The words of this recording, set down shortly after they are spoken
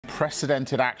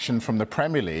unprecedented action from the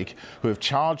Premier League, who have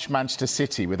charged Manchester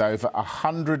City with over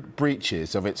 100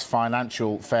 breaches of its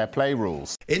financial fair play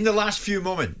rules. In the last few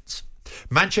moments,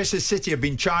 Manchester City have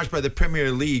been charged by the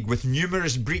Premier League with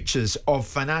numerous breaches of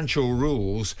financial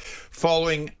rules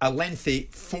following a lengthy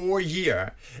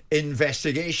 4-year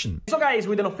investigation. So guys,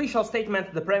 with an official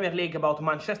statement, the Premier League about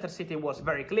Manchester City was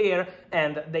very clear,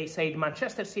 and they said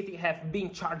Manchester City have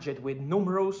been charged with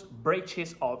numerous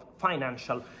breaches of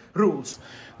financial rules.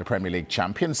 The Premier League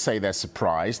champions say they're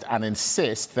surprised and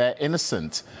insist they're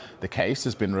innocent. The case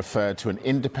has been referred to an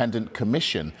independent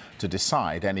commission to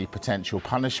decide any potential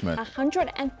punishment.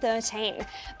 113.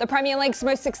 The Premier League's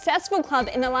most successful club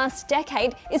in the last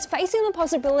decade is facing the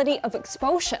possibility of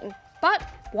expulsion. But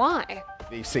why?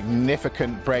 The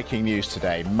significant breaking news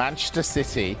today. Manchester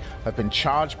City have been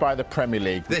charged by the Premier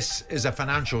League. This is a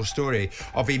financial story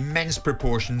of immense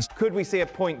proportions. Could we see a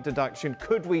point deduction?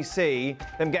 Could we see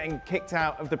them getting kicked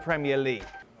out of the Premier League?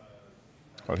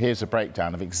 Well, here's a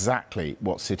breakdown of exactly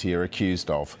what City are accused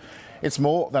of. It's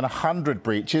more than 100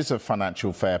 breaches of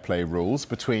financial fair play rules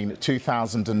between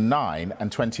 2009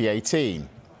 and 2018.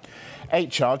 8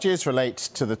 charges relate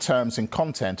to the terms and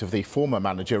content of the former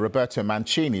manager Roberto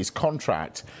Mancini's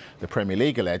contract. The Premier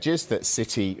League alleges that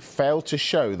City failed to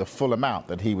show the full amount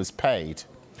that he was paid.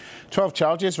 12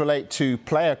 charges relate to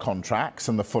player contracts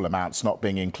and the full amounts not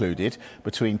being included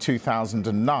between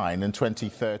 2009 and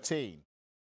 2013.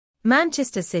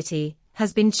 Manchester City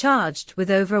has been charged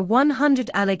with over 100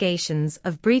 allegations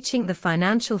of breaching the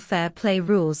financial fair play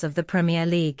rules of the Premier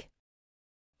League.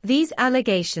 These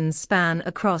allegations span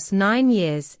across 9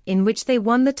 years in which they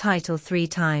won the title 3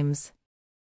 times.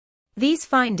 These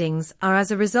findings are as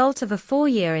a result of a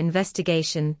 4-year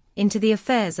investigation into the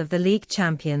affairs of the league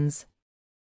champions.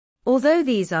 Although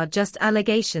these are just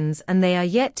allegations and they are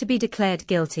yet to be declared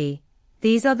guilty,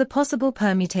 these are the possible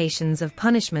permutations of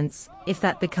punishments if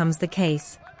that becomes the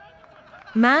case.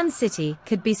 Man City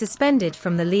could be suspended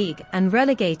from the league and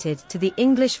relegated to the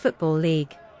English Football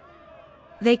League.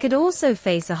 They could also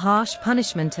face a harsh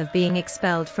punishment of being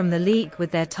expelled from the league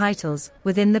with their titles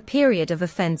within the period of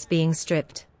offence being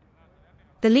stripped.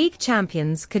 The league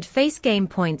champions could face game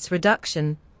points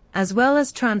reduction, as well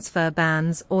as transfer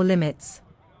bans or limits.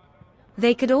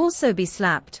 They could also be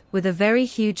slapped with a very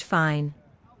huge fine.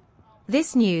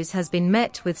 This news has been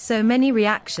met with so many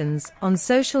reactions on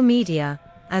social media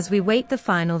as we wait the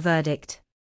final verdict.